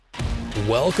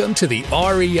Welcome to the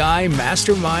REI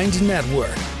Mastermind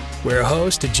Network, where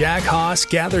host Jack Haas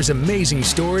gathers amazing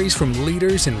stories from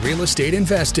leaders in real estate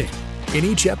investing. In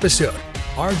each episode,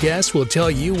 our guests will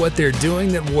tell you what they're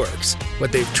doing that works,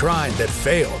 what they've tried that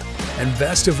failed, and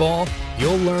best of all,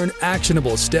 you'll learn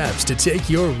actionable steps to take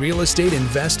your real estate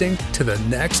investing to the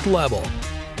next level.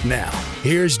 Now,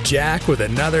 here's Jack with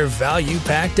another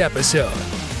value-packed episode.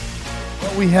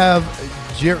 Well, we have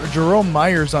Jerome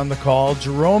Myers on the call.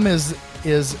 Jerome is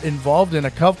involved in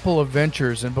a couple of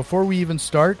ventures, and before we even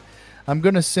start, I'm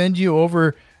going to send you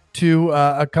over to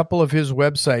a couple of his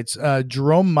websites,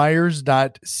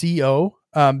 jeromemyers.co.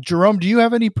 Jerome, do you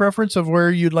have any preference of where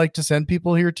you'd like to send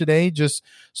people here today, just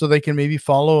so they can maybe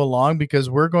follow along? Because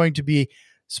we're going to be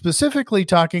specifically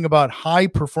talking about high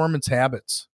performance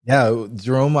habits. Yeah,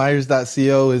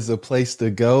 jeromemyers.co is a place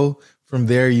to go. From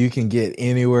there, you can get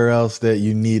anywhere else that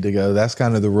you need to go. That's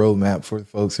kind of the roadmap for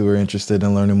folks who are interested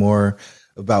in learning more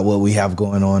about what we have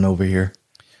going on over here.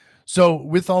 So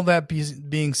with all that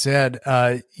being said,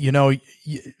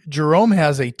 Jerome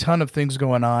has a ton of things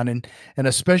going on, and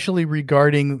especially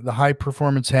regarding the high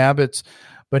performance habits,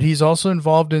 but he's also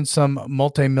involved in some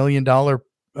multi-million-dollar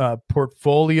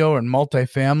portfolio and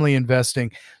multifamily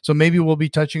investing. So maybe we'll be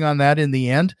touching on that in the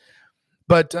end.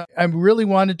 But I really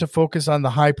wanted to focus on the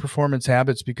high performance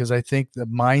habits because I think the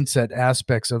mindset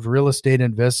aspects of real estate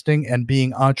investing and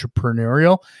being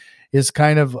entrepreneurial is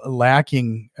kind of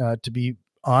lacking, to be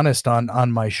honest,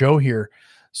 on my show here.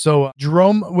 So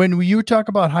Jerome, when you talk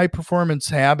about high performance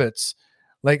habits,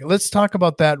 let's talk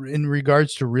about that in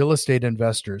regards to real estate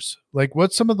investors.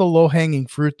 What's some of the low hanging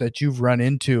fruit that you've run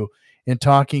into in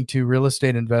talking to real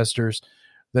estate investors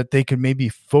that they could maybe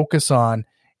focus on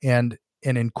and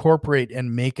incorporate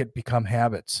and make it become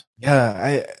habits?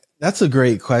 Yeah, that's a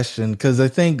great question, because I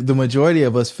think the majority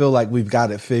of us feel like we've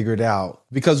got it figured out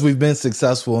because we've been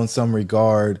successful in some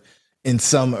regard, in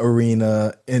some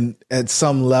arena, and at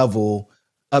some level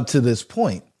up to this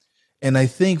point. And I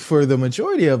think for the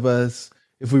majority of us,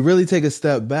 if we really take a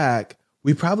step back,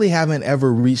 we probably haven't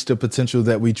ever reached the potential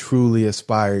that we truly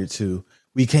aspired to.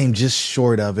 We came just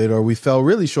short of it, or we fell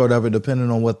really short of it,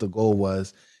 depending on what the goal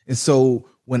was. And so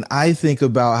when I think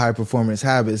about high performance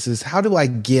habits, is how do I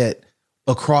get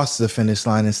across the finish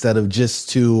line instead of just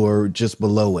to or just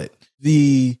below it?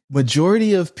 The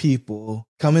majority of people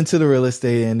come into the real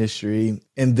estate industry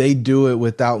and they do it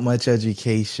without much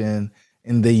education,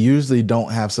 and they usually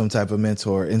don't have some type of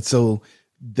mentor. And so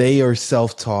they are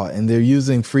self-taught and they're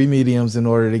using free mediums in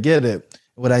order to get it.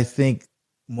 What I think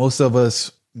most of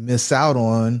us miss out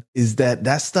on is that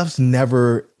stuff's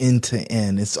never end to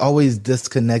end. It's always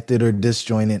disconnected or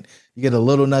disjointed. You get a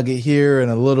little nugget here and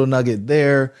a little nugget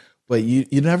there, but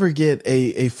you never get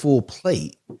a full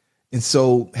plate. And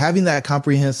so having that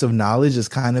comprehensive knowledge is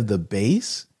kind of the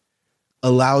base,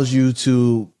 allows you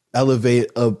to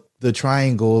elevate the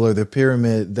triangle or the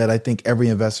pyramid that I think every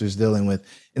investor is dealing with.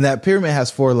 And that pyramid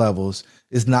has 4 levels.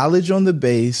 It's knowledge on the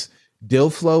base, deal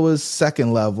flow is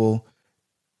second level,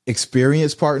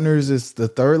 experienced partners is the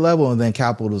third level, and then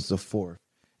capital is the fourth.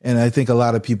 And I think a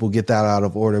lot of people get that out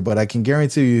of order, but I can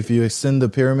guarantee you, if you extend the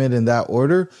pyramid in that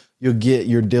order, you'll get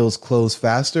your deals closed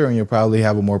faster and you'll probably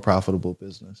have a more profitable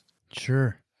business.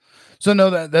 Sure. So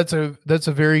no, that's a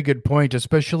very good point,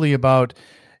 especially about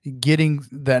getting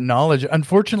that knowledge.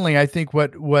 Unfortunately, I think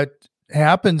what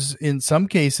happens in some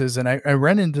cases, and I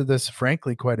run into this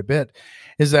frankly quite a bit,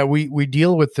 is that we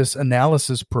deal with this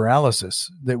analysis paralysis,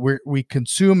 that we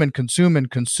consume and consume and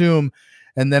consume,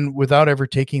 and then without ever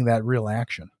taking that real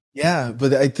action. Yeah,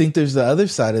 but I think there's the other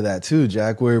side of that too,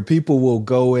 Jack, where people will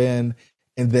go in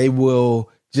and they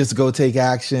will just go take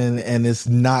action and it's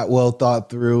not well thought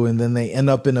through, and then they end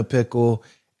up in a pickle.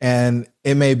 And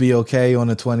it may be okay on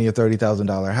a $20,000 or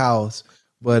 $30,000 house,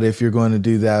 but if you're going to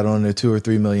do that on a $2 or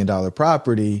 $3 million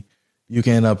property, you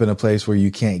can end up in a place where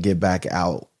you can't get back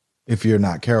out if you're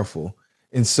not careful.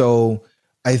 And so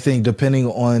I think depending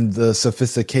on the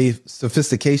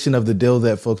sophistication of the deal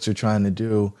that folks are trying to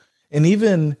do, and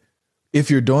even if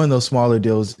you're doing those smaller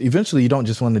deals, eventually you don't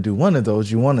just want to do one of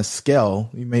those. You want to scale.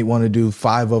 You may want to do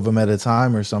 5 of them at a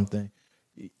time or something.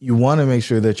 You want to make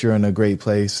sure that you're in a great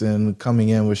place and coming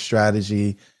in with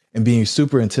strategy and being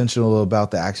super intentional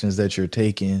about the actions that you're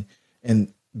taking.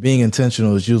 And being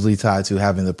intentional is usually tied to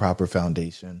having the proper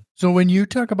foundation. So when you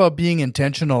talk about being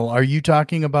intentional, are you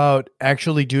talking about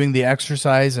actually doing the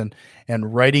exercise and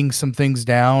writing some things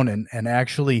down and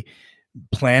actually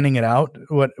planning it out?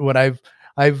 What I've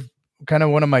kind of,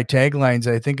 one of my taglines,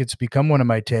 I think it's become one of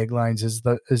my taglines,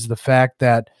 is the fact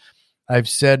that I've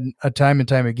said a time and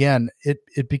time again,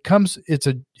 it becomes, it's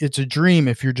a dream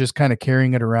if you're just kind of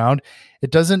carrying it around.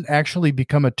 It doesn't actually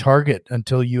become a target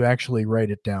until you actually write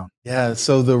it down. Yeah.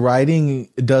 So the writing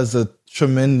does a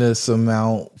tremendous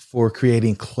amount for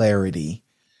creating clarity.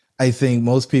 I think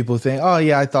most people think, oh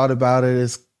yeah, I thought about it.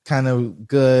 It's kind of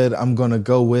good. I'm going to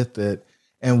go with it.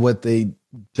 And what they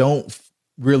don't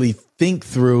really think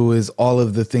through is all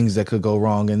of the things that could go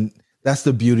wrong. And that's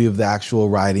the beauty of the actual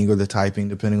writing or the typing,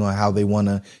 depending on how they want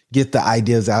to get the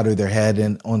ideas out of their head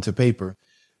and onto paper.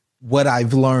 What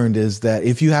I've learned is that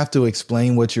if you have to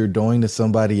explain what you're doing to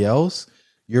somebody else,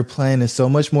 your plan is so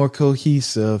much more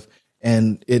cohesive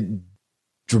and it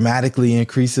dramatically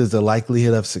increases the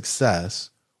likelihood of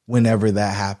success whenever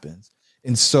that happens.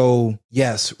 And so,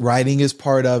 yes, writing is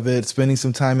part of it. Spending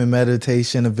some time in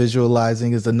meditation and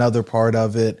visualizing is another part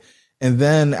of it. And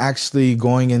then actually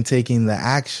going and taking the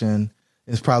action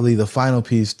is probably the final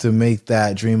piece to make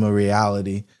that dream a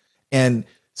reality. And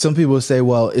some people say,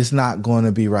 well, it's not going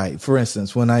to be right. For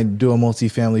instance, when I do a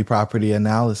multifamily property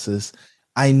analysis,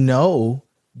 I know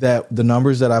that the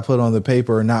numbers that I put on the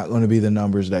paper are not going to be the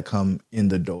numbers that come in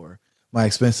the door. My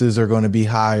expenses are going to be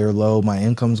high or low. My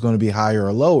income is going to be higher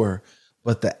or lower.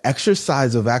 But the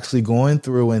exercise of actually going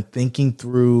through and thinking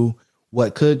through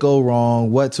what could go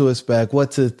wrong, what to expect,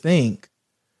 what to think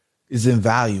is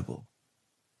invaluable,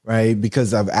 right?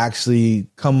 Because I've actually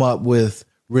come up with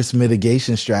risk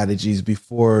mitigation strategies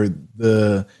before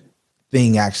the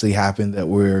thing actually happened that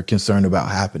we're concerned about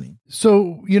happening.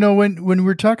 So, when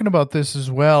we're talking about this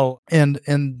as well, and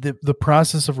the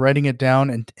process of writing it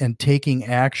down and taking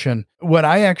action, what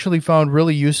I actually found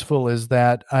really useful is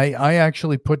that I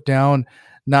actually put down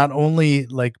not only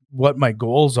like what my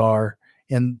goals are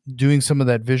and doing some of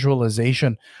that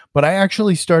visualization, but I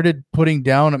actually started putting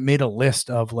down and made a list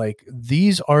of like,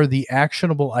 these are the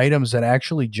actionable items that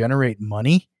actually generate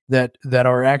money that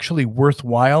are actually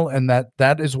worthwhile. And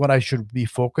that is what I should be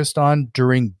focused on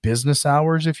during business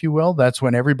hours, if you will. That's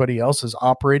when everybody else is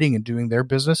operating and doing their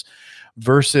business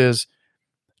versus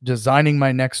designing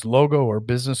my next logo or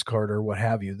business card or what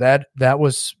have you. That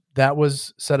was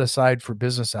set aside for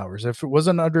business hours. If it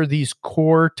wasn't under these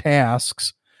core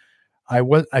tasks,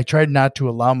 I tried not to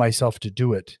allow myself to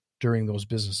do it during those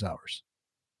business hours.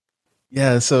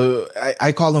 Yeah, so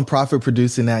I call them profit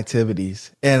producing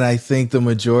activities. And I think the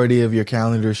majority of your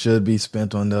calendar should be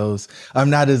spent on those. I'm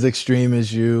not as extreme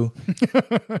as you,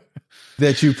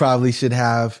 that you probably should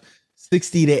have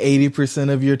 60 to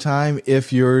 80% of your time,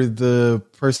 if you're the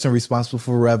person responsible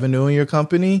for revenue in your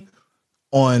company,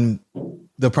 on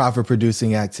the profit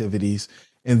producing activities.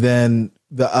 And then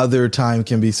the other time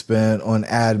can be spent on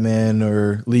admin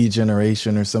or lead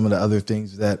generation or some of the other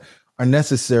things that are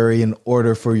necessary in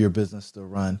order for your business to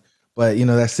run. But,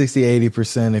 that 60,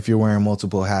 80%, if you're wearing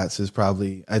multiple hats, is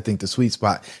probably, I think, the sweet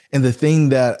spot. And the thing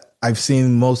that I've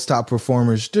seen most top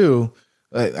performers do,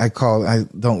 I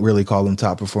don't really call them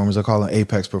top performers. I call them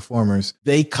apex performers.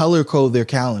 They color code their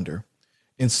calendar.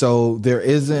 And so there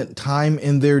isn't time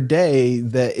in their day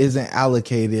that isn't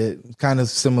allocated, kind of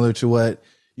similar to what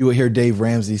you would hear Dave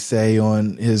Ramsey say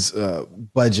on his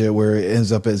budget, where it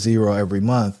ends up at zero every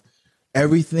month.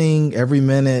 Everything, every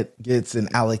minute gets an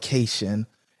allocation,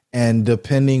 and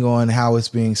depending on how it's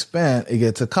being spent, it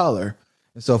gets a color.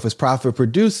 And so if it's profit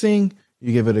producing,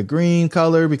 you give it a green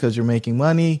color because you're making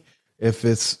money. If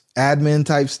it's admin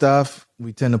type stuff,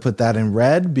 we tend to put that in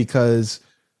red because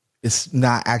it's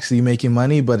not actually making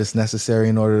money, but it's necessary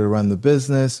in order to run the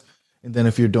business. And then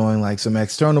if you're doing like some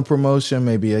external promotion,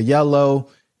 maybe a yellow.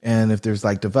 And if there's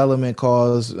like development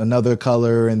calls, another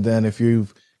color. And then if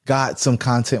you've got some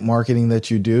content marketing that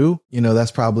you do,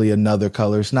 that's probably another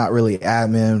color. It's not really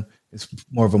admin. It's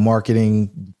more of a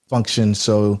marketing function.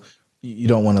 So you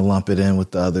don't want to lump it in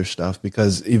with the other stuff,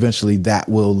 because eventually that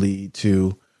will lead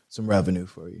to some revenue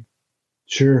for you.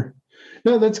 Sure.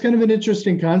 No, that's kind of an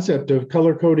interesting concept of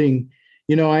color coding.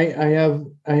 I have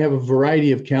a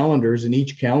variety of calendars, and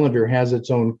each calendar has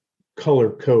its own color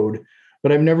code,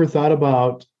 but I've never thought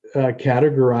about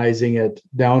categorizing it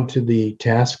down to the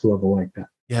task level like that.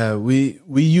 Yeah, we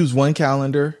use one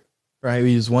calendar, right?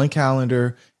 We use one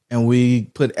calendar and we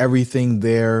put everything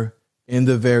there in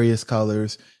the various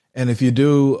colors. And if you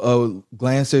do a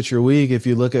glance at your week, if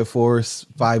you look at 4 or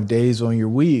 5 days on your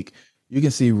week, you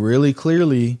can see really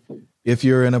clearly if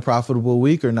you're in a profitable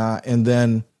week or not. And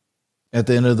then at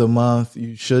the end of the month,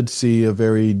 you should see a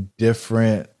very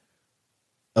different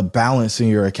balance in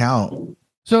your account.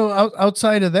 So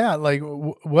outside of that, like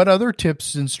what other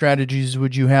tips and strategies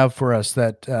would you have for us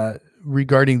that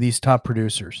regarding these top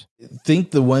producers? I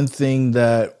think the one thing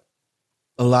that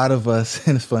a lot of us,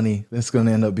 and it's funny, that's going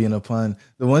to end up being a pun.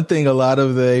 The one thing a lot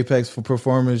of the Apex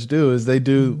performers do is they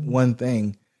do one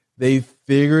thing. They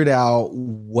figured out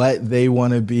what they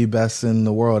want to be best in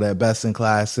the world at, best in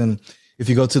class. And if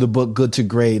you go to the book, Good to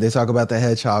Great, they talk about the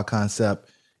hedgehog concept.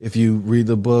 If you read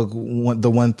the book, The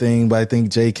One Thing by, I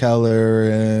think, Jay Keller,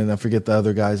 and I forget the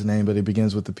other guy's name, but it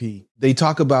begins with the P. They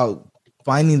talk about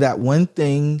finding that one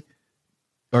thing,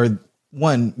 or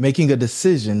making a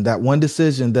decision, that one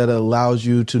decision that allows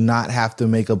you to not have to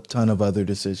make a ton of other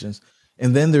decisions.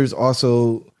 And then there's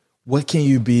also, what can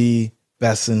you be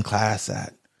best in class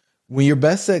at? When you're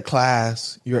best at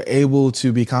class, you're able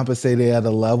to be compensated at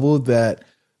a level that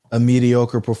a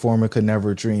mediocre performer could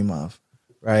never dream of,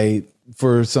 right?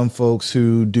 For some folks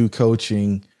who do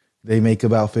coaching, they make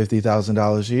about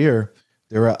 $50,000 a year.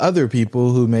 There are other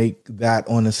people who make that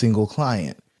on a single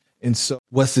client. And so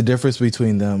what's the difference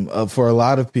between them? For a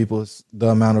lot of people, it's the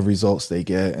amount of results they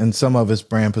get. And some of it's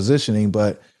brand positioning,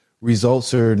 but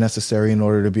results are necessary in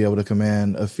order to be able to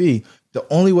command a fee. The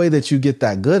only way that you get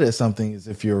that good at something is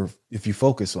if you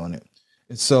focus on it.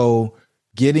 And so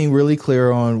getting really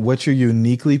clear on what you're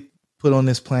uniquely put on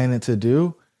this planet to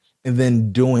do, and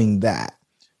then doing that.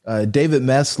 David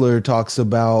Messler talks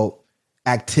about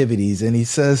activities, and he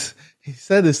said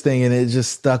this thing, and it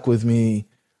just stuck with me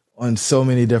on so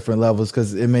many different levels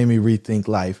because it made me rethink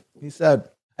life. He said,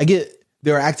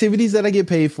 there are activities that I get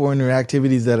paid for, and there are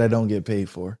activities that I don't get paid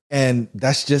for. And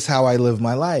that's just how I live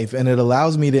my life. And it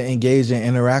allows me to engage and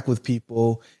interact with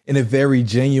people in a very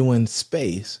genuine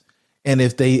space. And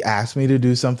if they ask me to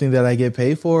do something that I get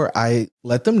paid for, I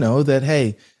let them know that,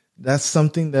 hey, that's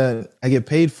something that I get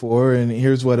paid for, and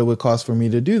here's what it would cost for me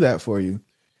to do that for you.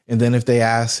 And then if they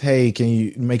ask, hey, can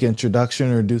you make an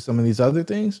introduction or do some of these other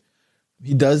things?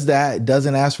 He does that,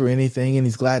 doesn't ask for anything, and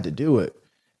he's glad to do it.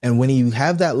 And when you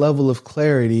have that level of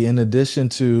clarity, in addition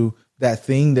to that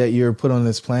thing that you're put on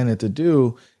this planet to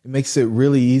do, it makes it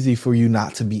really easy for you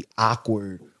not to be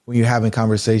awkward when you're having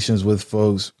conversations with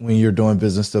folks, when you're doing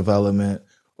business development,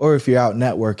 or if you're out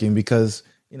networking, because,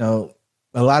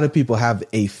 a lot of people have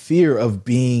a fear of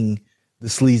being the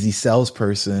sleazy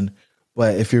salesperson.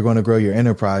 But if you're going to grow your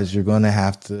enterprise, you're going to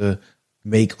have to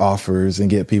make offers and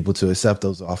get people to accept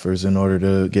those offers in order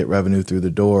to get revenue through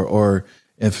the door. Or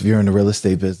if you're in the real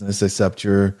estate business, accept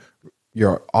your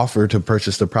offer to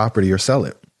purchase the property or sell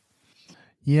it.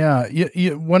 Yeah.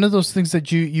 One of those things that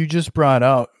you just brought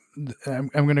out, I'm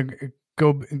going to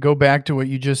go back to what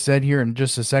you just said here in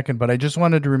just a second, but I just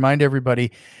wanted to remind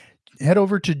everybody, head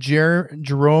over to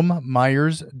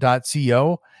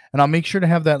jeromemyers.co, and I'll make sure to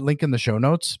have that link in the show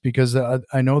notes because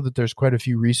I know that there's quite a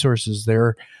few resources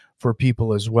there for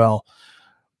people as well.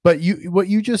 But what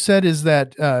you just said is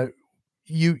that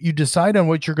you decide on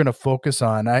what you're going to focus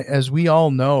on. As we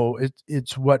all know,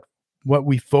 it's what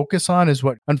we focus on is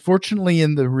what, unfortunately,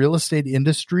 in the real estate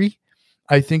industry,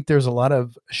 I think there's a lot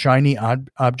of shiny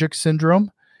object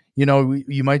syndrome.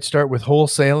 You might start with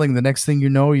wholesaling. The next thing you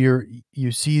know,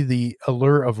 you see the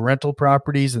allure of rental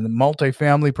properties and the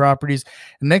multifamily properties.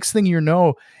 And next thing you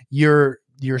know, you're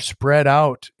spread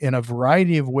out in a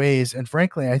variety of ways. And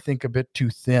frankly, I think a bit too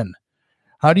thin.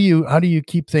 How do you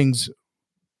keep things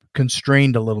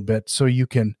constrained a little bit so you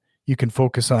can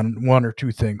focus on one or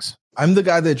two things? I'm the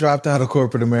guy that dropped out of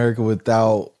corporate America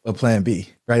without a plan B,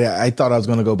 right? I thought I was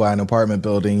going to go buy an apartment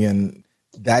building, and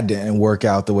that didn't work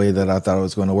out the way that I thought it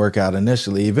was going to work out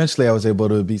initially. Eventually, I was able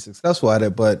to be successful at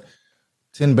it, but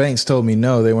 10 banks told me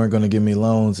no, they weren't going to give me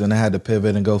loans, and I had to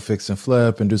pivot and go fix and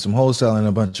flip and do some wholesaling and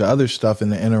a bunch of other stuff in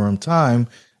the interim time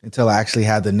until I actually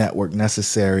had the network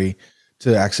necessary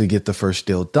to actually get the first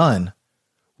deal done.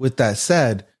 With that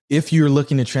said, if you're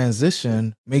looking to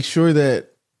transition, make sure that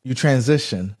you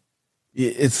transition.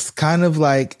 It's kind of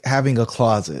like having a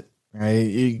closet, right?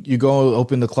 You go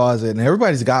open the closet, and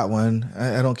everybody's got one.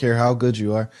 I don't care how good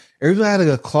you are. Everybody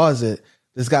has a closet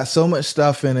that's got so much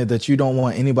stuff in it that you don't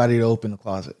want anybody to open the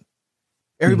closet.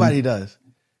 Everybody does.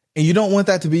 And you don't want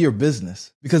that to be your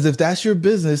business, because if that's your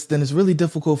business, then it's really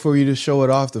difficult for you to show it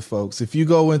off to folks. If you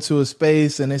go into a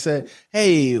space and they say,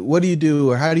 hey, what do you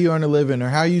do? Or how do you earn a living? Or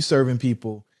how are you serving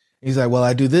people? And he's like, well,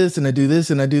 I do this and I do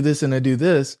this and I do this and I do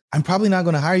this. I'm probably not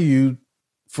going to hire you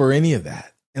for any of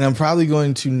that. And I'm probably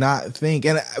going to not think.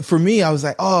 And for me, I was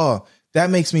like, oh,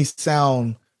 that makes me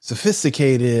sound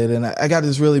sophisticated. And I got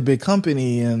this really big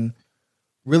company and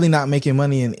really not making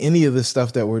money in any of the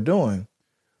stuff that we're doing.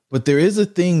 But there is a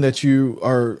thing that you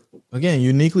are, again,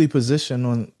 uniquely positioned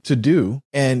on to do.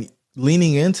 And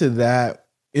leaning into that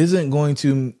isn't going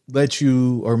to let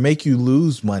you or make you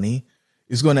lose money.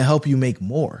 It's going to help you make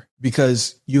more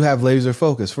because you have laser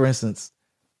focus. For instance,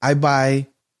 I buy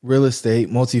real estate,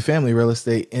 multifamily real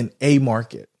estate in a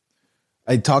market.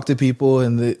 I talk to people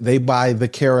and they buy the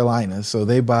Carolinas. So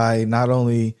they buy not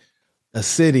only a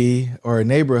city or a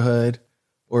neighborhood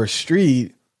or a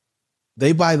street,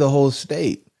 they buy the whole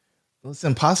state. Well, it's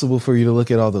impossible for you to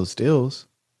look at all those deals.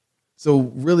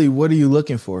 So really, what are you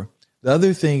looking for? The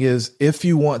other thing is, if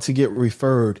you want to get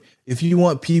referred, if you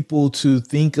want people to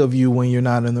think of you when you're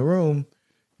not in the room,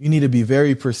 you need to be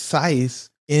very precise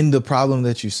in the problem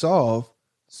that you solve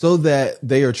so that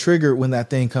they are triggered when that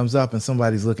thing comes up and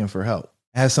somebody's looking for help.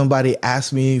 I had somebody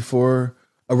ask me for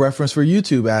a reference for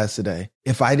YouTube ads today.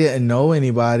 If I didn't know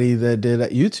anybody that did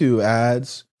YouTube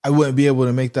ads, I wouldn't be able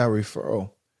to make that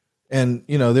referral. And,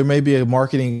 there may be a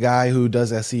marketing guy who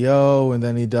does SEO and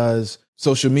then he does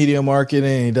social media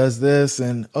marketing. He does this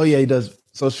and, he does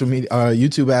social media,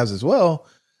 YouTube ads as well.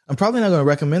 I'm probably not going to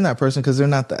recommend that person because they're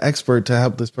not the expert to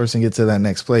help this person get to that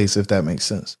next place, if that makes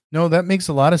sense. No, that makes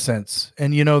a lot of sense.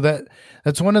 And,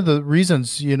 that's one of the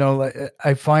reasons,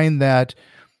 I find that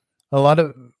a lot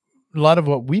of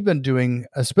what we've been doing,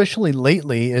 especially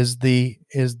lately, is the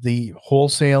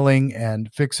wholesaling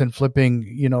and fix and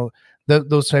flipping,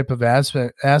 those type of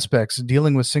aspects,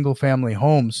 dealing with single family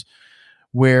homes,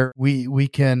 where we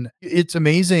can, it's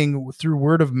amazing through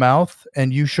word of mouth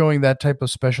and you showing that type of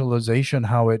specialization,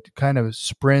 how it kind of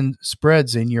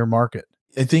spreads in your market.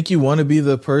 I think you want to be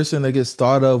the person that gets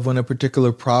thought of when a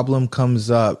particular problem comes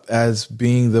up as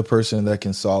being the person that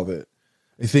can solve it.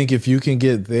 I think if you can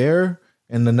get there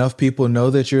and enough people know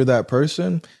that you're that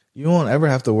person, you won't ever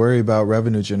have to worry about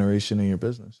revenue generation in your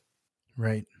business.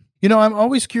 Right. I'm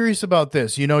always curious about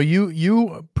this.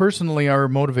 You personally are a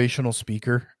motivational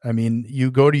speaker. I mean,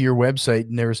 you go to your website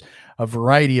and there's a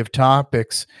variety of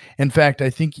topics. In fact,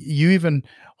 I think you even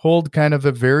hold kind of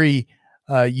a very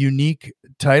unique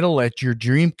title at your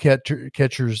Dream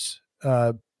Catchers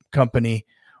company,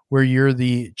 where you're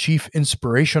the Chief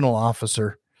Inspirational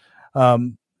Officer.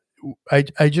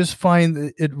 I just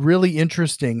find it really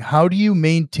interesting. How do you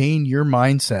maintain your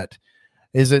mindset?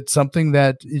 Is it something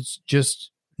that is just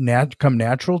come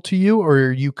natural to you, or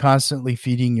are you constantly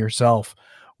feeding yourself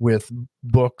with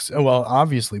books? Well,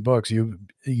 obviously books.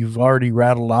 You've already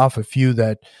rattled off a few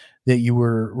that you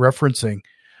were referencing,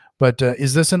 but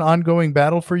is this an ongoing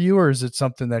battle for you, or is it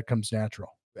something that comes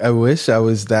natural? I wish I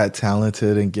was that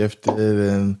talented and gifted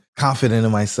and confident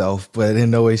in myself, but in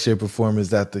no way, shape, or form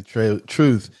is that the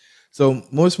truth. So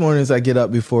most mornings I get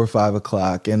up before 5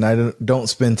 o'clock and I don't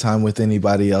spend time with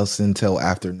anybody else until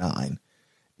after 9.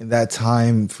 And that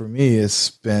time for me is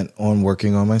spent on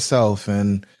working on myself.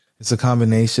 And it's a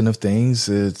combination of things.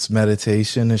 It's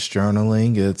meditation, it's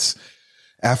journaling, it's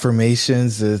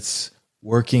affirmations, it's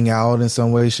working out in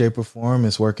some way, shape, or form.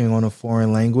 It's working on a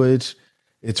foreign language.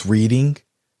 It's reading.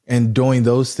 And doing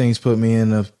those things put me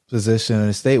in a position, in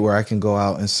a state where I can go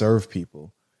out and serve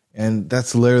people. And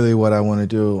that's literally what I want to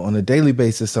do. On a daily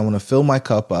basis, I want to fill my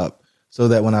cup up so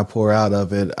that when I pour out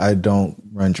of it, I don't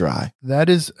run dry. That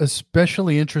is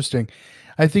especially interesting.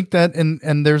 I think that,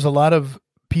 and there's a lot of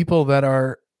people that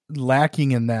are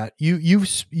lacking in that. You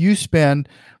spend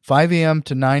 5 a.m.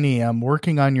 to 9 a.m.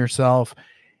 working on yourself,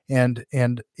 and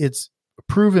it's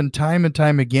proven time and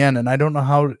time again. And I don't know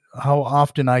how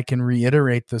often I can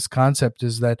reiterate this concept,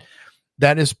 is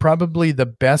that is probably the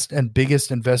best and biggest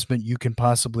investment you can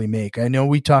possibly make. I know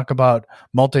we talk about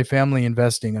multifamily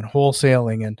investing and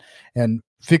wholesaling and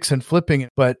fix and flipping,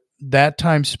 but that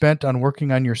time spent on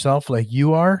working on yourself like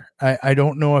you are, I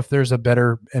don't know if there's a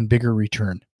better and bigger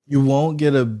return. You won't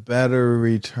get a better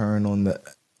return on the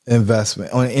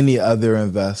investment, on any other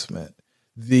investment.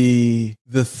 The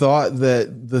thought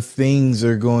that the things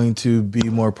are going to be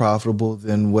more profitable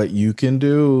than what you can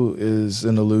do is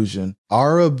an illusion.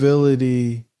 Our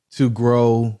ability to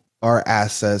grow our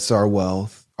assets, our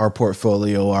wealth, our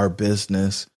portfolio, our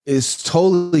business is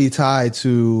totally tied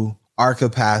to our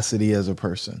capacity as a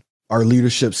person, our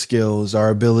leadership skills, our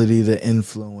ability to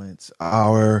influence,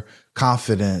 our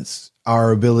confidence,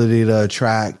 our ability to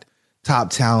attract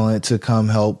top talent to come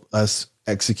help us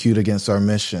execute against our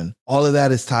mission. All of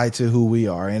that is tied to who we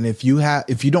are. And if you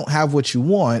don't have what you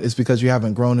want, it's because you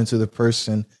haven't grown into the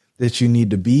person that you need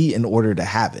to be in order to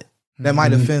have it. That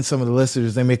might offend some of the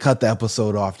listeners. They may cut the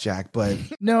episode off, Jack, but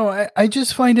no, I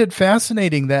just find it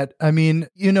fascinating that, I mean,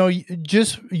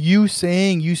 just you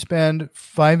saying you spend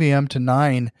 5 a.m. to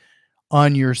 9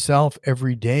 on yourself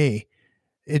every day,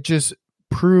 it just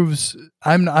proves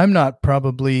I'm not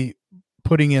probably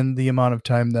putting in the amount of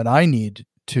time that I need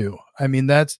to. I mean,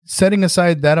 that's setting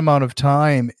aside that amount of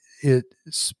time. It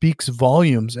speaks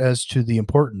volumes as to the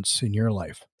importance in your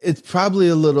life. It's probably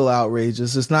a little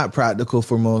outrageous. It's not practical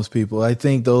for most people. I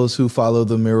think those who follow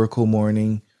the miracle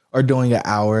morning are doing an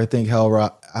hour. I think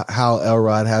Hal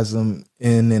Elrod has them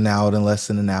in and out in less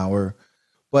than an hour.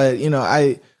 But, you know,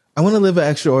 I want to live an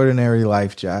extraordinary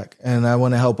life, Jack, and I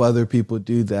want to help other people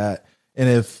do that. And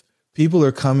if people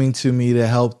are coming to me to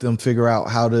help them figure out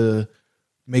how to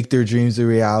make their dreams a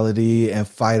reality and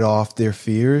fight off their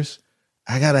fears,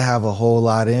 I got to have a whole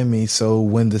lot in me. So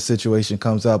when the situation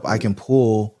comes up, I can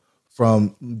pull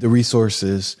from the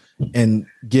resources and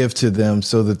give to them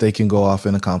so that they can go off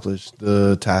and accomplish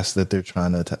the task that they're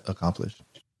trying to accomplish.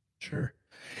 Sure.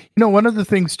 You know, one of the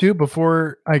things too,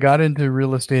 before I got into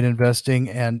real estate investing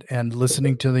and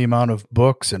listening to the amount of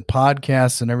books and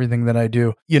podcasts and everything that I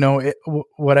do, you know,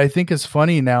 what I think is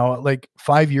funny now, like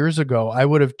 5 years ago, I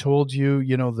would have told you,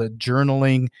 you know, the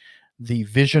journaling, the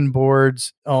vision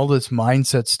boards, all this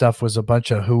mindset stuff was a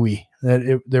bunch of hooey,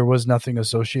 there was nothing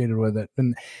associated with it.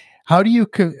 And how do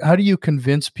you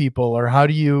convince people, or how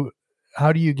do you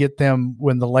get them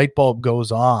when the light bulb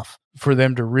goes off for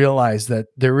them to realize that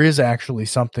there is actually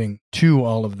something to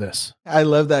all of this? I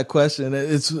love that question.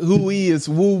 It's hooey, it's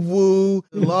woo-woo,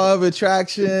 law of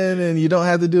attraction, and you don't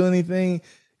have to do anything.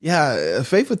 Yeah,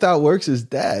 faith without works is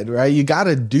dead, right? You got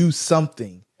to do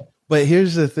something. But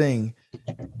here's the thing.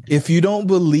 If you don't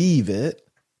believe it,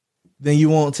 then you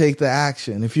won't take the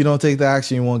action. If you don't take the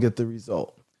action, you won't get the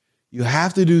result. You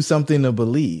have to do something to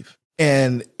believe.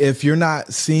 And if you're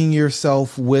not seeing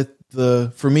yourself with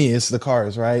for me, it's the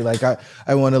cars, right? Like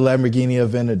I want a Lamborghini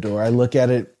Aventador. I look at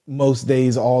it most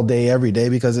days, all day, every day,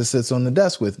 because it sits on the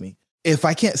desk with me. If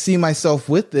I can't see myself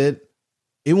with it,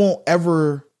 it won't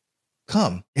ever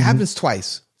come. It happens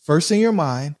twice. First in your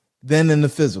mind, then in the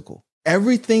physical.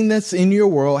 Everything that's in your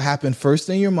world happened first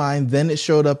in your mind, then it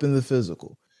showed up in the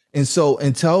physical. And so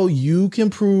until you can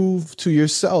prove to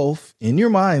yourself in your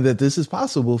mind that this is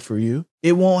possible for you,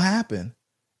 it won't happen.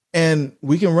 And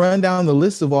we can run down the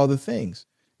list of all the things.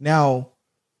 Now,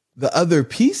 the other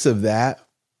piece of that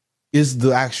is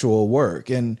the actual work.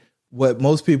 And what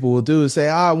most people will do is say,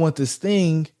 I want this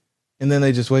thing. And then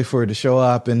they just wait for it to show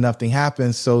up and nothing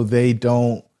happens. So they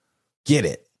don't get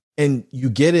it. And you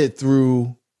get it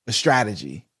through a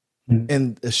strategy.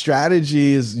 And a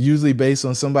strategy is usually based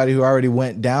on somebody who already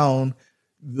went down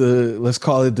let's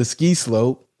call it the ski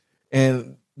slope,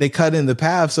 and they cut in the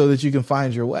path so that you can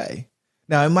find your way.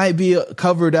 Now, it might be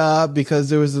covered up because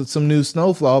there was some new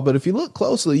snowfall, but if you look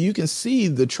closely, you can see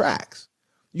the tracks.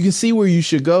 You can see where you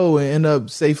should go and end up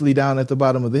safely down at the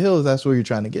bottom of the hill. That's where you're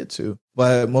trying to get to.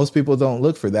 But most people don't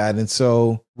look for that. And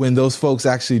so when those folks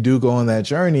actually do go on that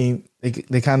journey,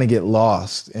 they kind of get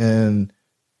lost. And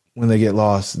when they get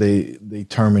lost, they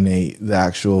terminate the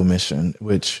actual mission,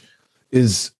 which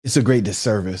it's a great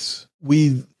disservice.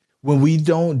 When we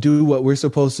don't do what we're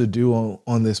supposed to do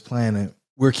on this planet,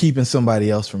 we're keeping somebody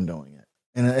else from doing it.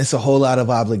 And it's a whole lot of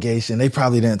obligation. They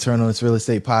probably didn't turn on this real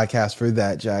estate podcast for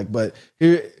that, Jack. But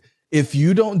here, if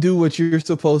you don't do what you're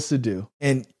supposed to do,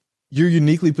 and you're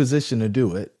uniquely positioned to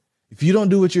do it, if you don't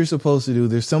do what you're supposed to do,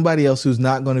 there's somebody else who's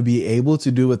not going to be able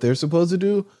to do what they're supposed to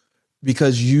do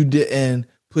because you didn't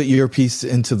put your piece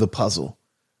into the puzzle.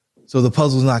 So the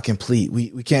puzzle's not complete.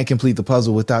 We can't complete the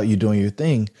puzzle without you doing your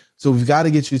thing. So we've got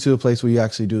to get you to a place where you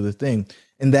actually do the thing.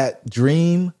 And that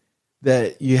dream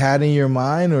that you had in your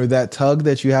mind, or that tug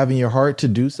that you have in your heart to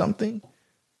do something,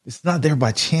 it's not there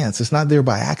by chance. It's not there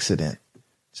by accident.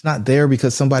 It's not there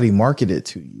because somebody marketed it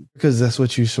to you, because that's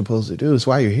what you're supposed to do. It's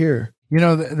why you're here. You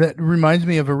know, that reminds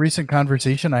me of a recent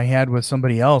conversation I had with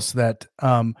somebody else that,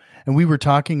 and we were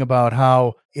talking about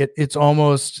how it's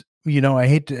almost, you know,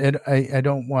 I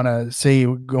don't want to say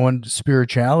go into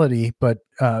spirituality, but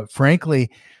frankly,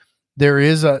 there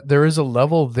is a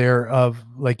level there of,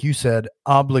 like you said,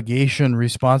 obligation,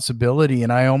 responsibility,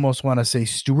 and I almost want to say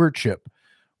stewardship,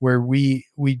 where we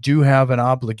do have an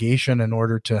obligation in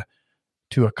order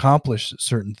to accomplish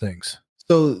certain things.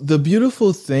 So the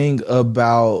beautiful thing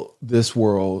about this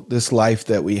world, this life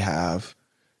that we have,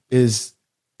 is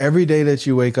every day that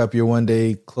you wake up, you're one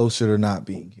day closer to not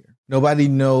being here. Nobody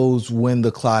knows when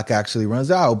the clock actually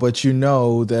runs out, but you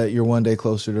know that you're one day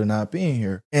closer to not being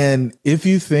here. And if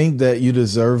you think that you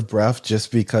deserve breath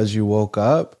just because you woke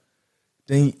up,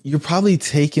 then you're probably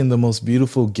taking the most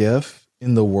beautiful gift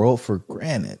in the world for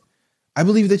granted. I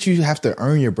believe that you have to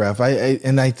earn your breath.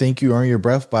 I think you earn your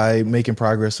breath by making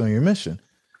progress on your mission.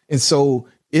 And so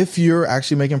if you're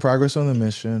actually making progress on the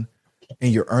mission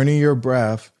and you're earning your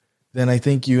breath, then I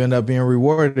think you end up being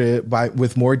rewarded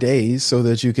with more days so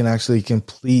that you can actually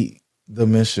complete the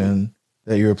mission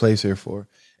that you're placed here for.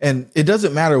 And it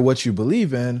doesn't matter what you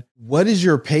believe in. What is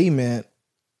your payment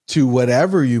to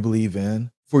whatever you believe in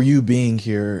for you being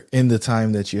here in the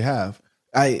time that you have?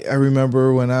 I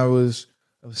remember when I was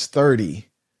 30,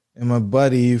 And my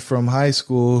buddy from high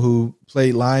school who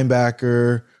played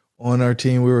linebacker on our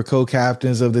team, we were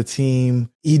co-captains of the team.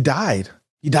 He died.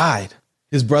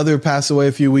 His brother passed away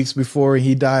a few weeks before.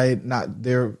 He died not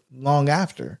there long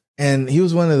after. And he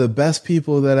was one of the best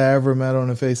people that I ever met on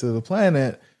the face of the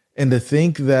planet. And to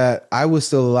think that I was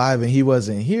still alive and he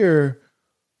wasn't here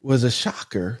was a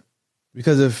shocker.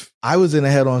 Because if I was in a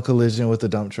head-on collision with a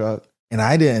dump truck and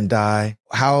I didn't die,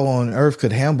 how on earth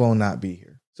could Hambone not be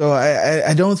here? So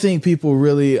I don't think people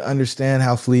really understand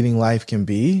how fleeting life can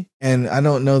be. And I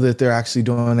don't know that they're actually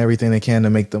doing everything they can to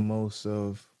make the most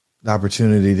of the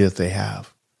opportunity that they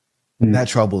have. Mm. That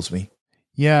troubles me.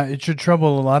 Yeah, it should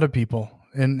trouble a lot of people.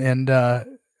 And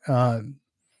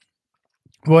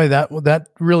boy, that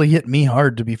really hit me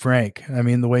hard, to be frank. I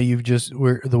mean, the way you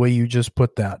just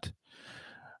put that.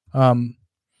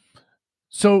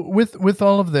 So with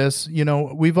all of this, you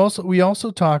know, we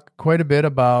also talk quite a bit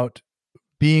about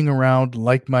being around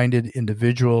like-minded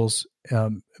individuals,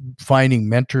 finding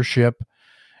mentorship,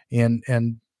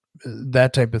 and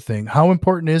that type of thing. How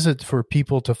important is it for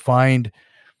people to find,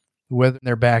 whether in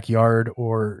their backyard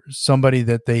or somebody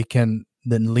that they can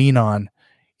then lean on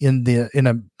in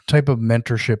a type of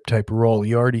mentorship type role?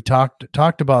 You already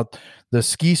talked about the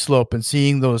ski slope and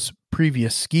seeing those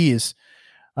previous skis.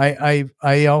 I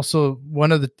also,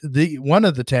 one of the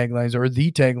taglines, or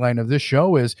the tagline of this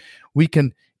show, is we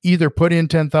can either put in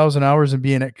 10,000 hours and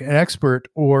be an expert,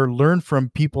 or learn from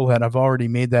people that have already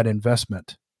made that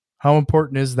investment. How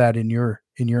important is that in your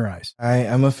eyes?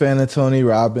 I'm a fan of Tony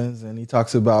Robbins, and he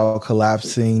talks about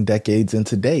collapsing decades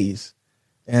into days.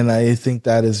 And I think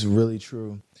that is really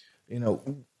true. You know,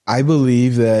 I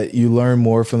believe that you learn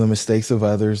more from the mistakes of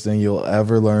others than you'll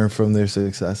ever learn from their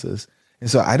successes.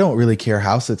 And so I don't really care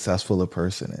how successful a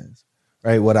person is,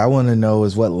 right? What I want to know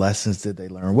is, what lessons did they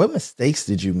learn? What mistakes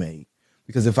did you make?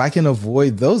 Because if I can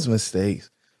avoid those mistakes,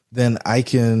 then I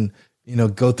can, you know,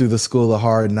 go through the school of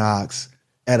hard knocks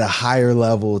at a higher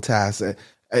level task.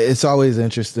 It's always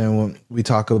interesting when we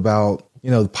talk about,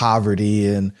 you know, poverty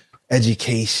and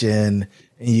education,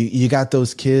 and you got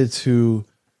those kids who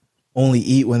only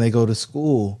eat when they go to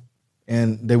school,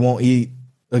 and they won't eat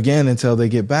again until they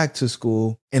get back to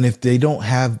school. And if they don't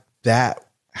have that,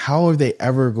 how are they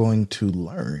ever going to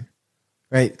learn?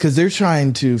 Right? Because they're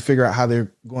trying to figure out how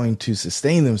they're going to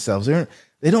sustain themselves.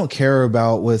 They don't care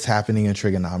about what's happening in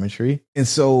trigonometry. And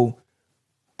so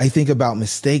I think about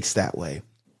mistakes that way.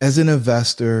 As an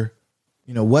investor,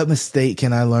 you know, what mistake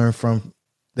can I learn from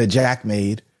that Jack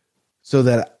made so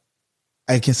that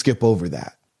I can skip over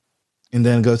that and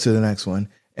then go to the next one?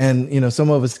 And, you know, some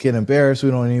of us get embarrassed. We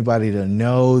don't want anybody to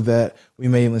know that we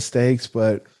made mistakes,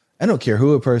 but I don't care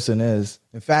who a person is.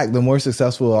 In fact, the more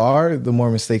successful they are, the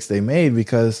more mistakes they made,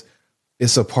 because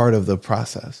it's a part of the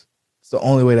process. It's the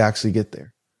only way to actually get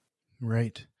there.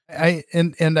 Right. I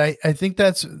think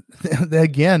that's,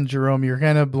 again, Jerome, you're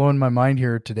kind of blowing my mind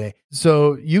here today.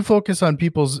 So you focus on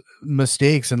people's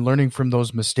mistakes and learning from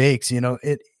those mistakes. You know,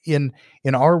 in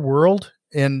our world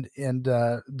and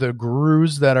the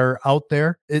gurus that are out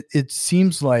there, it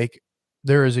seems like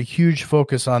there is a huge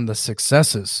focus on the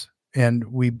successes,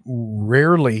 and we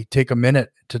rarely take a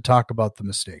minute to talk about the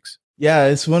mistakes. Yeah,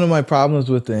 it's one of my problems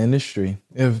with the industry,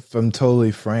 if I'm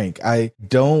totally frank. I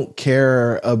don't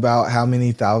care about how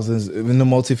many thousands in the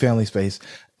multifamily space.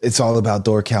 It's all about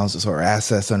door counts or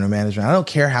assets under management. I don't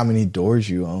care how many doors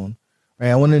you own, right?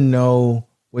 I want to know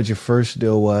what your first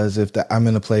deal was, if I'm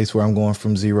in a place where I'm going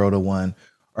from 0 to 1.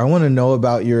 Or I want to know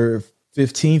about your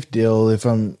 15th deal if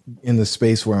I'm in the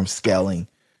space where I'm scaling.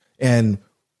 And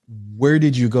where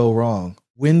did you go wrong?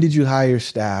 When did you hire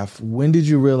staff? When did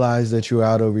you realize that you were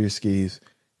out over your skis?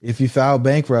 If you filed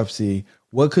bankruptcy,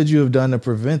 what could you have done to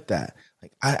prevent that?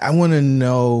 Like, I want to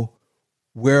know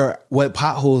what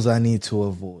potholes I need to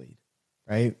avoid,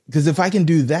 right? Because if I can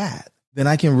do that, then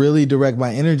I can really direct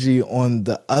my energy on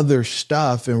the other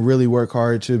stuff and really work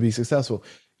hard to be successful.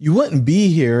 You wouldn't be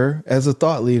here as a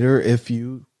thought leader if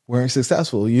you weren't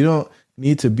successful. You don't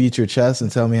need to beat your chest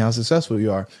and tell me how successful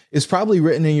you are. It's probably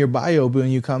written in your bio when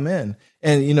you come in.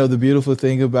 And, you know, the beautiful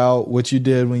thing about what you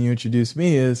did when you introduced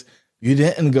me is you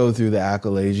didn't go through the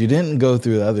accolades. You didn't go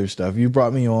through the other stuff. You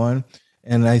brought me on.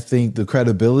 And I think the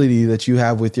credibility that you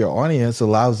have with your audience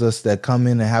allows us to come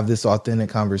in and have this authentic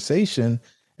conversation.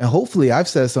 And hopefully I've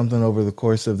said something over the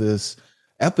course of this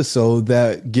episode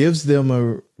that gives them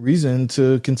a reason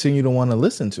to continue to want to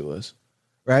listen to us.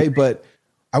 Right. But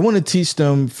I want to teach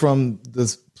them from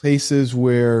the places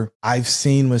where I've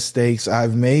seen mistakes,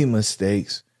 I've made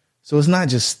mistakes. So it's not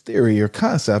just theory or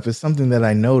concept. It's something that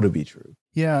I know to be true.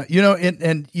 Yeah. You know,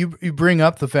 and you bring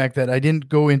up the fact that I didn't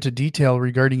go into detail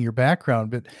regarding your background,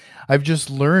 but I've just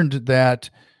learned that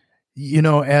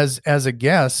as a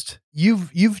guest,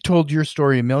 you've told your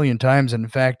story a million times. And in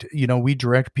fact, we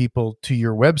direct people to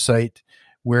your website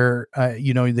where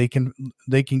they can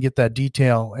get that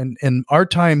detail. And our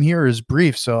time here is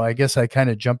brief, so I guess I kind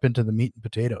of jump into the meat and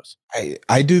potatoes.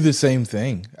 I do the same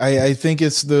thing. I think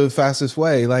it's the fastest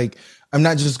way. Like, I'm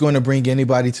not just going to bring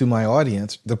anybody to my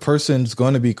audience. The person's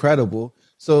going to be credible.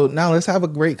 So now let's have a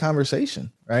great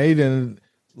conversation, right? And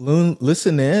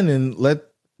listen in and let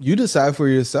you decide for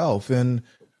yourself. And,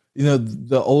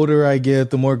 the older I get,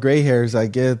 the more gray hairs I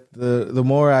get, the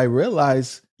more I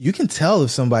realize you can tell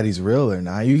if somebody's real or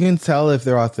not. You can tell if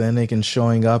they're authentic and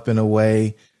showing up in a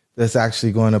way that's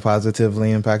actually going to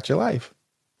positively impact your life.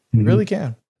 You really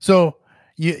can. So,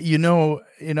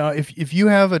 if you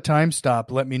have a time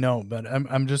stop, let me know, but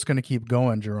I'm just going to keep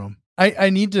going, Jerome. I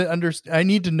need to understand. I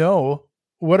need to know,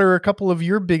 what are a couple of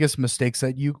your biggest mistakes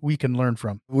that we can learn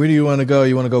from? Where do you want to go?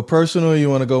 You want to go personal? You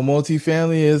want to go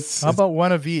multifamily? How about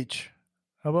one of each?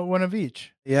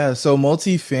 Yeah. So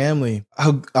multifamily,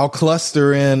 I'll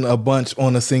cluster in a bunch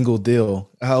on a single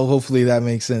deal. Hopefully that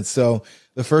makes sense. So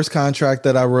the first contract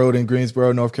that I wrote in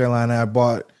Greensboro, North Carolina, I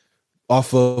bought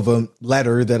off of a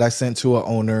letter that I sent to an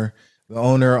owner. The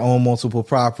owner owned multiple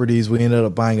properties. We ended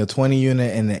up buying a 20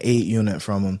 unit and an 8 unit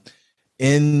from him.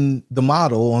 In the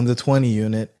model on the 20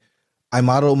 unit, I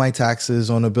modeled my taxes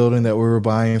on a building that we were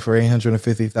buying for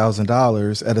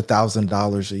 $850,000 at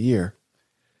 $1,000 a year.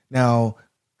 Now,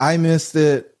 I missed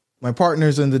it. My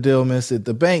partners in the deal missed it.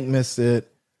 The bank missed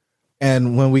it.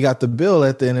 And when we got the bill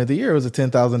at the end of the year, it was a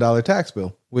 $10,000 tax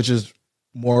bill, which is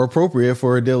more appropriate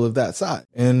for a deal of that size.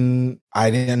 And I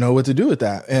didn't know what to do with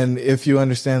that. And if you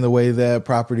understand the way that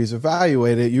properties are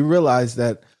evaluated, you realize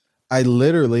that I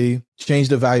literally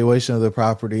changed the valuation of the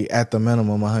property at the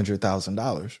minimum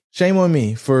 $100,000. Shame on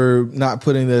me for not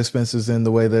putting the expenses in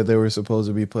the way that they were supposed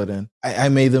to be put in. I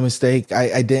made the mistake.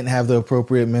 I didn't have the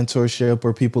appropriate mentorship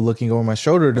or people looking over my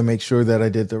shoulder to make sure that I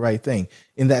did the right thing.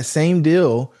 In that same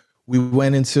deal, we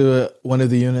went into one of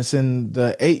the units in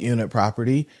the 8 unit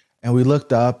property, and we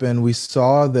looked up and we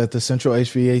saw that the central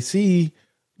HVAC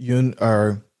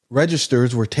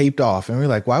registers were taped off. And we're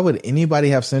like, why would anybody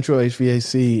have central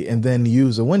HVAC and then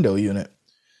use a window unit?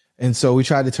 And so we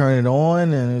tried to turn it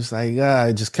on, and it was like,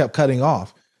 it just kept cutting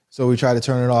off. So we tried to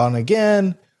turn it on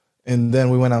again. And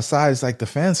then we went outside. It's like, the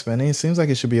fan's spinning. It seems like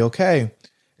it should be okay.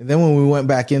 And then when we went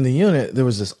back in the unit, there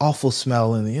was this awful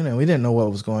smell in the unit. We didn't know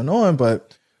what was going on,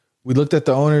 but we looked at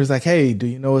the owner. He's like, hey, do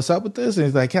you know what's up with this? And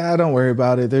he's like, don't worry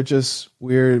about it. They're just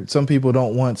weird. Some people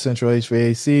don't want central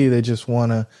HVAC. They just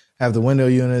want to have the window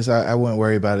units. I wouldn't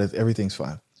worry about it. Everything's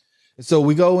fine. And so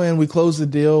we go in, we close the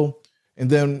deal, and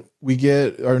then we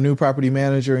get our new property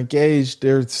manager engaged.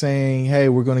 They're saying, hey,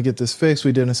 we're going to get this fixed.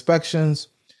 We did inspections.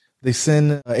 They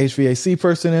send an HVAC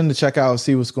person in to check out and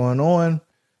see what's going on.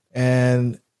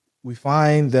 And we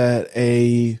find that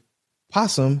a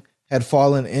possum had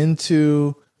fallen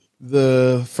into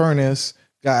the furnace,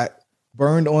 got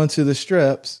burned onto the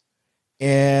strips,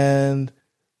 and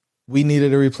we needed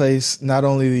to replace not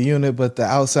only the unit, but the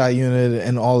outside unit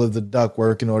and all of the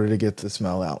ductwork in order to get the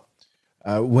smell out.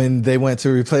 When they went to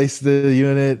replace the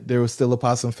unit, there was still a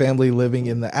possum family living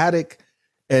in the attic.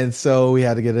 And so we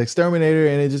had to get an exterminator,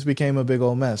 and it just became a big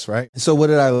old mess, right? So what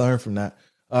did I learn from that?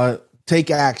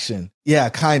 Take action. Yeah,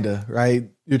 kind of, right?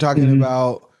 You're talking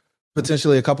about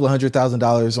potentially a couple of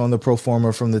 $100,000 on the pro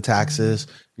forma from the taxes.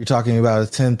 You're talking about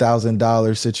a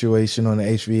 $10,000 situation on the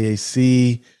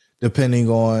HVAC, depending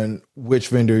on which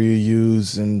vendor you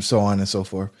use and so on and so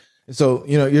forth. And so,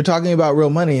 you're talking about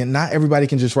real money, and not everybody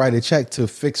can just write a check to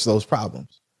fix those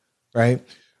problems, right?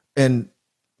 And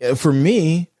for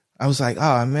me, I was like,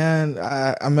 oh man,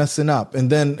 I'm messing up. And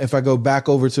then if I go back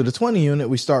over to the 20 unit,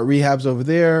 we start rehabs over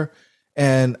there,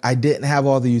 and I didn't have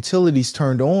all the utilities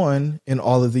turned on in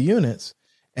all of the units.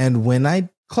 And when I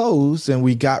closed and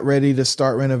we got ready to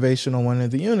start renovation on one of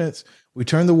the units, we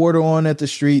turned the water on at the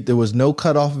street. There was no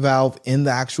cutoff valve in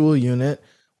the actual unit.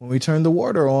 When we turned the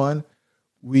water on,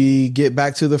 we get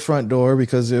back to the front door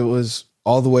because it was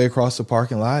all the way across the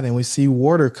parking lot, and we see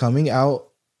water coming out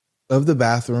of the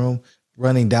bathroom,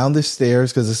 running down the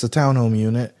stairs because it's a townhome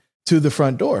unit to the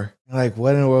front door. Like,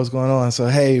 what in the world's going on? So,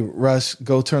 hey, rush,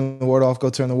 go turn the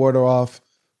water off.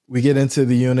 We get into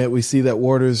the unit. We see that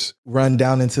water's run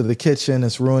down into the kitchen.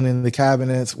 It's ruining the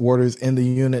cabinets. Water's in the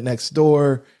unit next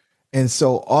door. And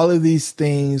so all of these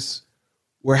things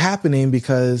were happening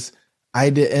because I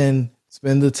didn't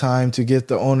spend the time to get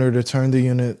the owner to turn the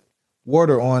unit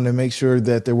water on and make sure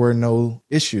that there were no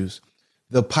issues.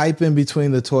 The pipe in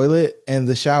between the toilet and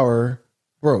the shower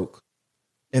broke.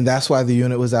 And that's why the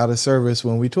unit was out of service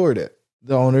when we toured it.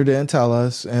 The owner didn't tell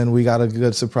us, and we got a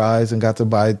good surprise and got to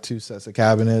buy 2 sets of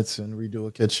cabinets and redo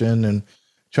a kitchen and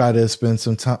try to spend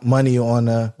some money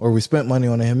on we spent money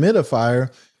on a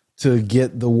humidifier to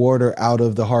get the water out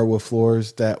of the hardwood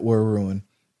floors that were ruined.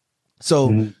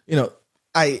 So,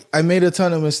 I made a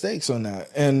ton of mistakes on that.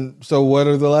 And so what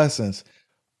are the lessons?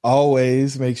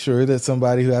 Always make sure that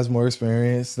somebody who has more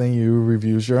experience than you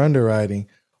reviews your underwriting.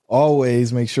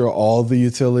 Always make sure all the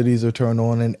utilities are turned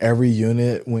on in every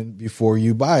unit before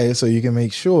you buy it, so you can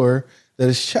make sure that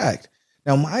it's checked.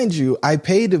 Now, mind you, I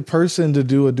paid a person to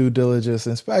do a due diligence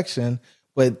inspection,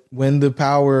 but when the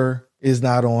power is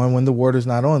not on, when the water's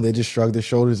not on, they just shrug their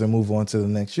shoulders and move on to the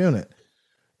next unit.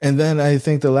 And then I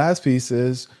think the last piece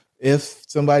is, if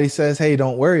somebody says, hey,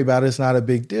 don't worry about it, it's not a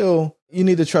big deal, you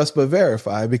need to trust but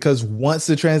verify, because once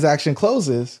the transaction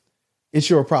closes, it's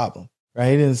your problem.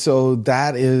 Right. And so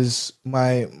that is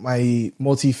my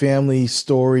multifamily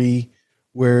story,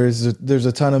 where there's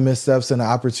a ton of missteps and an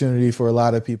opportunity for a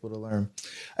lot of people to learn.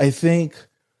 I think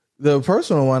the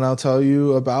personal one I'll tell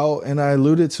you about, and I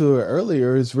alluded to it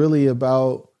earlier, is really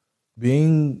about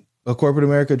being a corporate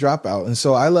America dropout. And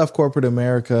so I left corporate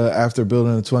America after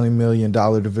building a $20 million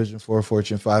Division 4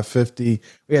 Fortune 550.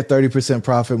 We had 30%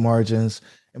 profit margins.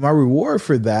 And my reward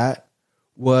for that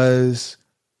was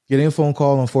getting a phone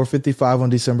call on 4:55 on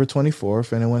December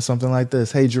 24th, and it went something like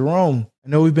this. Hey, Jerome, I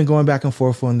know we've been going back and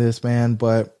forth on this, man,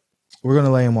 but we're going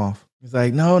to lay him off. He's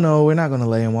like, no, we're not going to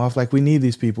lay him off. Like, we need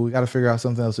these people. We got to figure out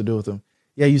something else to do with them.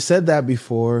 Yeah, you said that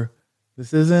before.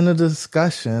 This isn't a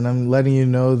discussion. I'm letting you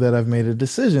know that I've made a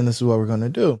decision. This is what we're going to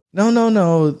do.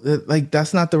 No. Like,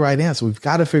 that's not the right answer. We've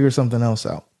got to figure something else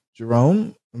out.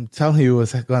 Jerome, I'm telling you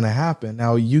what's going to happen.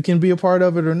 Now, you can be a part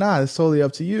of it or not. It's totally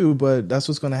up to you, but that's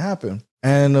what's going to happen.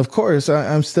 And of course,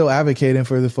 I'm still advocating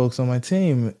for the folks on my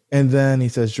team. And then he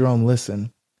says, Jerome,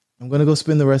 listen, I'm going to go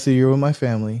spend the rest of the year with my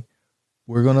family.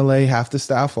 We're going to lay half the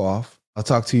staff off. I'll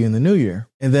talk to you in the new year.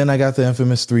 And then I got the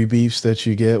infamous 3 beeps that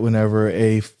you get whenever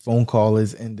a phone call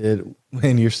is ended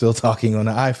when you're still talking on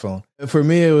the iPhone. For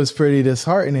me, it was pretty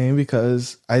disheartening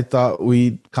because I thought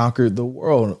we conquered the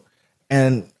world.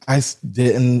 And I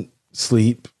didn't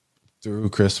sleep through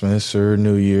Christmas or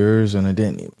New Year's, and I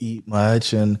didn't eat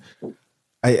much. And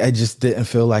I just didn't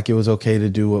feel like it was okay to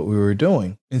do what we were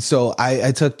doing. And so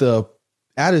I took the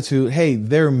attitude, hey,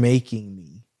 they're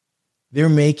making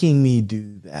me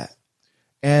do that.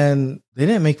 And they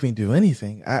didn't make me do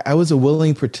anything. I was a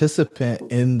willing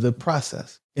participant in the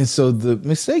process. And so the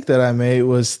mistake that I made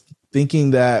was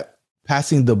thinking that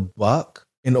passing the buck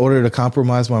in order to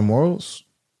compromise my morals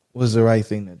was the right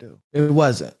thing to do. It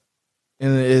wasn't.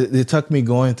 And it took me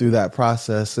going through that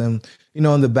process. And,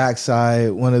 on the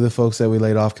backside, one of the folks that we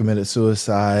laid off committed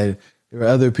suicide. There were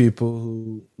other people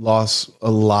who lost a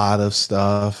lot of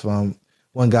stuff.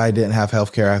 One guy didn't have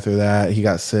health care after that. He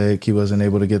got sick. He wasn't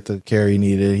able to get the care he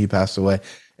needed. He passed away.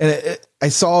 And I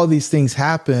saw all these things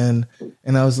happen.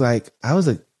 And I was like, I was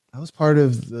part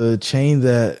of the chain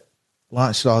that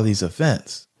launched all these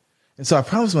events. And so I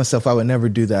promised myself I would never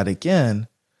do that again.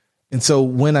 And so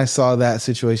when I saw that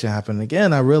situation happen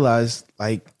again, I realized,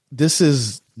 like, this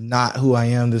is not who I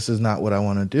am. This is not what I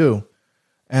want to do.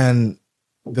 And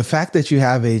the fact that you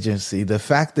have agency, the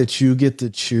fact that you get to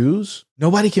choose,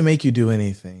 nobody can make you do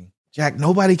anything. Jack,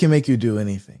 nobody can make you do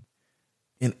anything.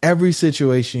 In every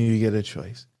situation, you get a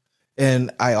choice.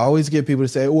 And I always get people to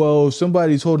say, well, if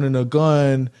somebody's holding a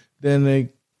gun, then they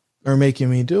are making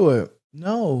me do it.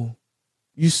 No,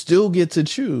 you still get to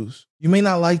choose. You may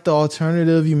not like the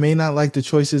alternative. You may not like the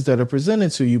choices that are presented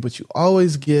to you, but you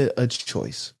always get a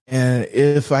choice. And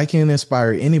if I can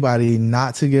inspire anybody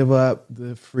not to give up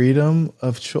the freedom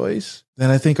of choice, then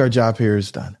I think our job here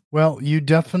is done. Well,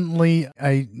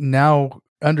 I now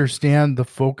understand the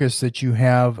focus that you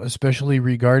have, especially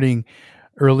regarding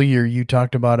earlier, you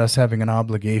talked about us having an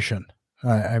obligation.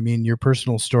 I mean, your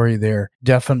personal story there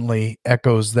definitely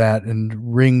echoes that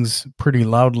and rings pretty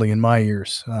loudly in my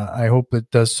ears. I hope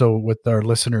it does so with our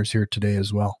listeners here today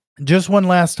as well. Just one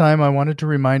last time, I wanted to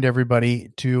remind everybody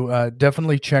to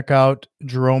definitely check out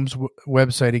Jerome's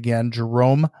website again,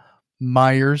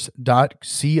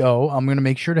 jeromemyers.co. I'm going to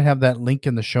make sure to have that link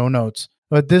in the show notes.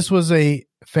 But this was a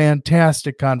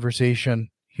fantastic conversation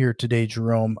here today,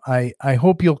 Jerome. I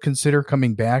hope you'll consider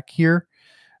coming back here.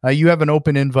 You have an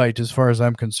open invite as far as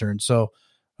I'm concerned. So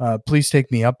please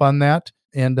take me up on that.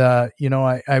 And,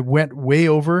 I went way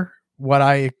over what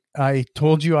I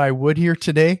told you I would here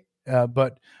today.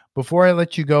 But before I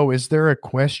let you go, is there a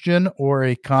question or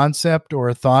a concept or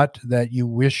a thought that you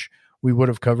wish we would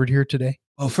have covered here today?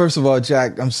 Well, first of all,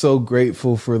 Jack, I'm so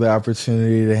grateful for the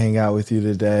opportunity to hang out with you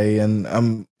today. And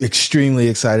I'm extremely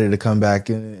excited to come back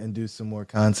and do some more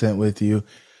content with you.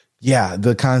 Yeah,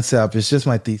 the concept is just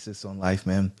my thesis on life,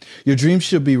 man. Your dreams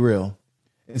should be real.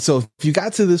 And so if you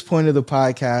got to this point of the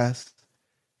podcast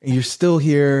and you're still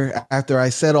here after I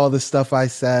said all the stuff I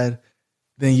said,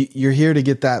 then you're here to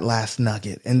get that last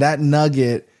nugget. And that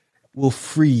nugget will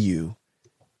free you.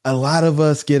 A lot of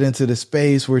us get into the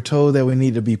space, we're told that we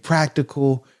need to be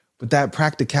practical, but that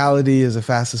practicality is the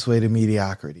fastest way to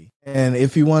mediocrity. And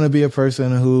if you want to be a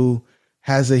person who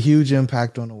has a huge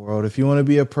impact on the world, if you want to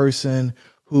be a person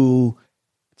who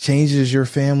changes your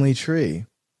family tree,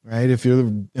 right? If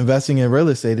you're investing in real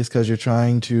estate, it's because you're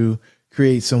trying to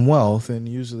create some wealth, and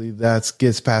usually that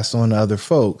gets passed on to other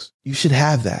folks. You should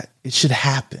have that. It should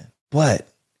happen. But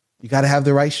you got to have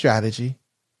the right strategy.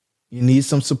 You need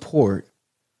some support.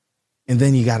 And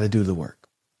then you got to do the work.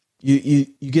 You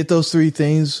get those three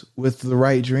things with the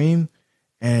right dream,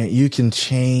 and you can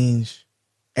change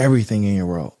everything in your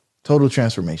world. Total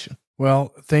transformation.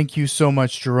 Well, thank you so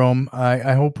much, Jerome.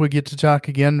 I hope we get to talk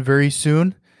again very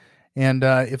soon. And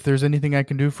if there's anything I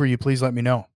can do for you, please let me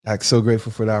know. I'm so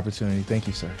grateful for the opportunity. Thank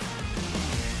you, sir.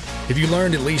 Have you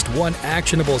learned at least one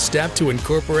actionable step to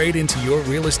incorporate into your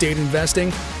real estate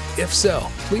investing? If so,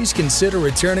 please consider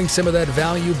returning some of that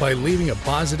value by leaving a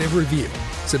positive review,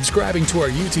 subscribing to our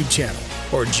YouTube channel,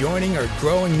 or joining our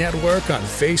growing network on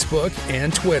Facebook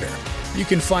and Twitter. You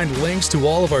can find links to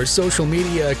all of our social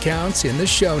media accounts in the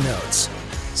show notes.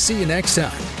 See you next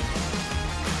time.